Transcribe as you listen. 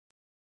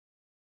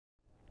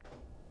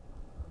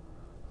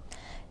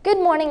Good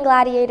morning,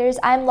 Gladiators.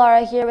 I'm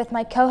Laura here with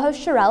my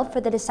co-host Sherelle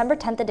for the December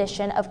 10th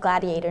edition of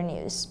Gladiator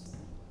News.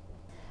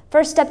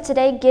 First up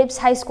today, Gibbs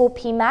High School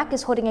PMAC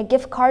is holding a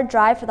gift card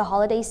drive for the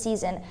holiday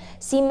season.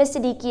 See Ms.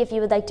 Siddiqui if you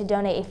would like to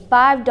donate a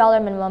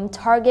 $5 minimum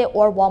Target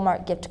or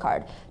Walmart gift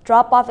card.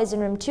 Drop-off is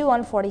in room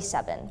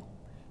 2147.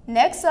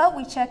 Next up,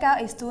 we check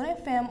out a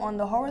student film on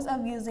the horrors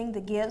of using the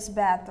Gibbs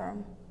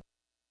bathroom.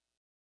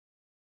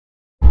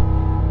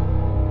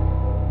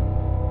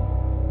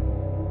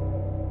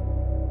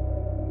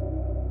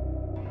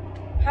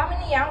 How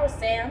many hours,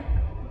 Sam?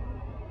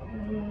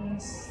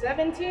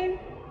 17?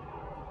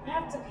 I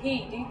have to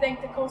pee. Do you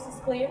think the coast is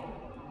clear?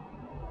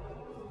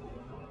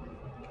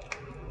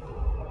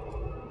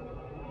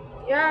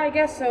 Yeah, I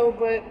guess so,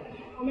 but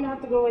I'm gonna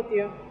have to go with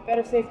you.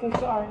 Better safe than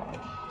sorry.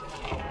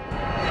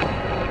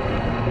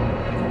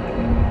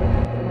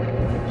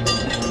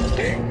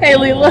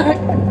 Haley, look!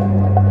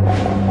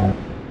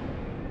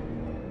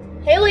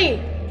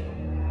 Haley!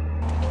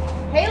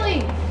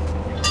 Haley!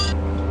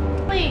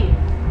 Haley!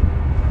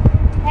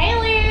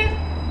 Haley!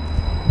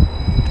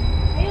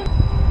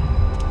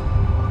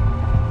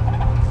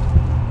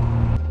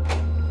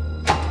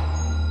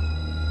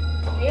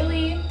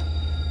 Haley!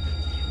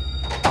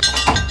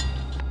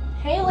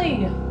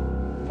 Haley!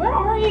 Where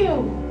are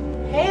you?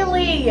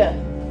 Haley!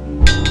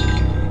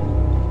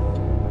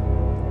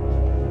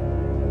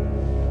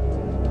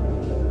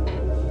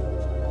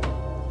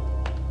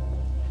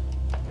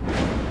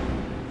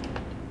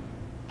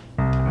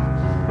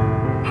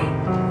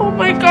 Oh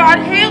my God,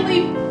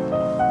 Haley!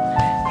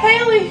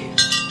 Haley!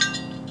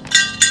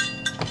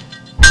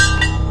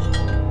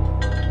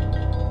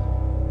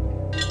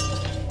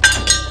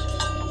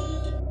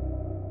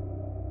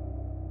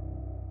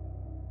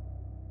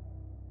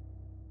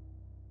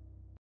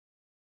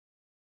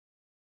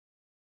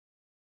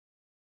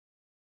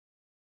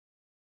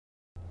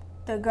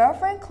 The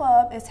Girlfriend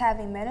Club is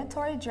having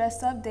mandatory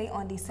dress-up day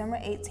on December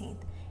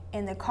 18th,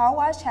 and the car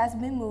wash has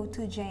been moved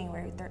to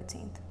January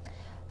 13th.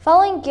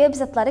 Following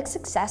Gibbs' athletic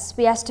success,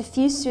 we asked a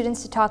few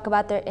students to talk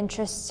about their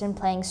interests in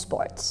playing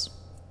sports.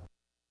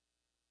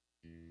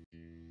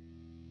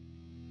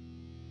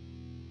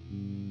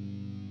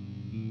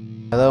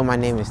 Hello, my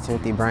name is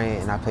Timothy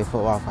Bryant and I play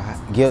football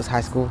for Gibbs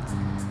High School.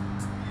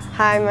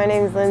 Hi, my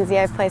name is Lindsay.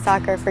 I play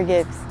soccer for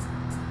Gibbs.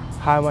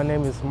 Hi, my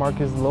name is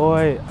Marcus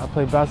Lloyd. I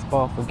play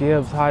basketball for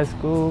Gibbs High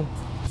School.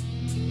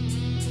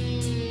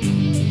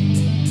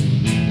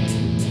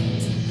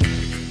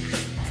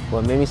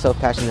 What made me so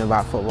passionate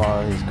about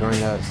football is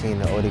growing up seeing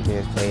the older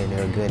kids play and they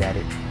were good at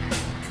it.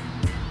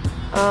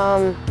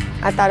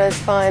 I thought it was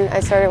fun. I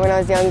started when I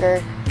was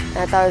younger and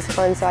I thought it was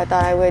fun, so I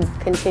thought I would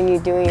continue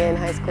doing it in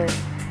high school.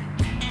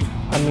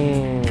 I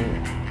mean,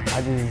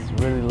 I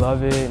just really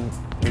love it and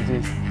it's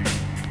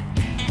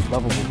just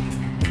lovable.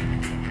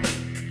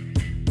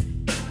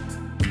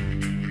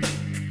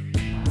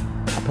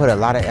 I put a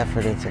lot of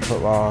effort into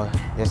football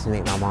just to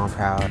make my mom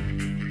proud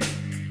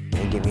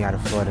and get me out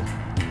of Florida.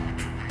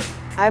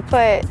 I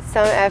put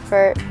some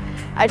effort.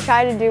 I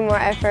try to do more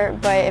effort,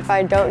 but if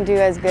I don't do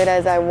as good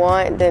as I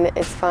want, then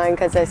it's fine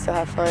because I still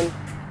have fun.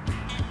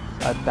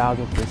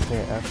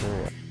 1,000%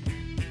 effort.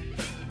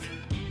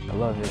 I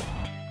love it.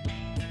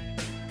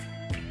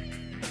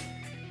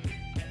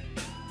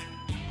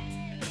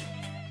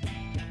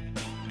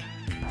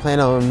 I plan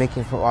on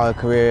making football a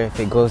career if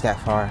it goes that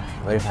far,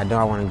 but if I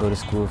don't, I want to go to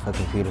school for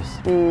computers.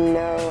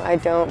 No, I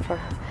don't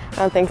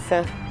think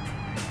so.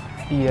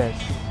 Yes.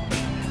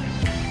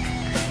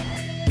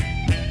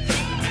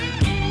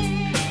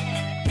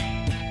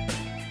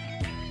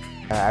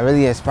 I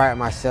really inspired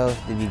myself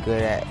to be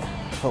good at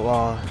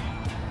football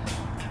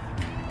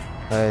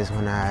because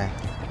when I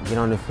get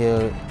on the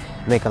field,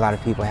 I make a lot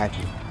of people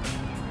happy.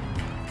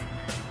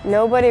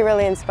 Nobody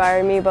really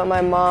inspired me, but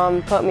my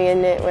mom put me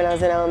in it when I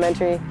was in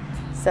elementary,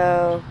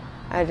 so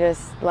I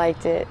just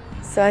liked it,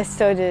 so I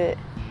still did it.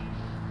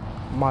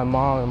 My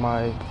mom and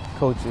my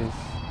coaches,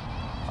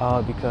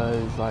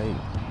 because like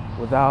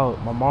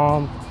without my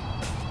mom,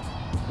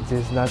 it's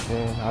just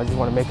nothing. I just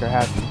want to make her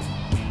happy.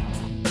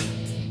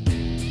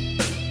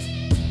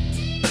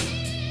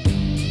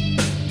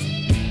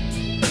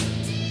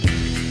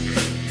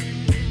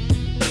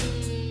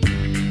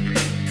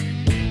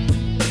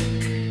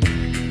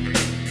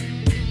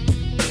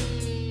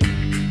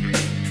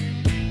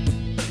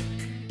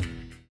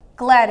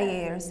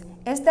 Gladiators,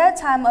 it's that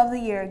time of the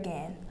year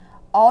again.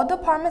 All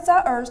departments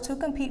are urged to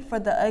compete for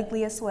the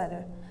ugliest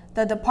sweater.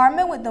 The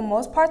department with the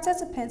most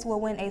participants will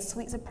win a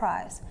sweet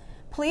surprise.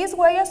 Please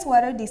wear your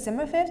sweater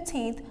December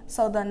 15th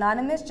so the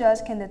anonymous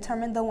judge can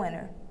determine the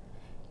winner.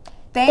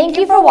 Thank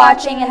you for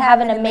watching and have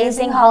an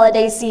amazing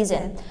holiday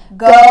season.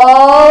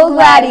 Go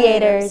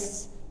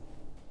Gladiators!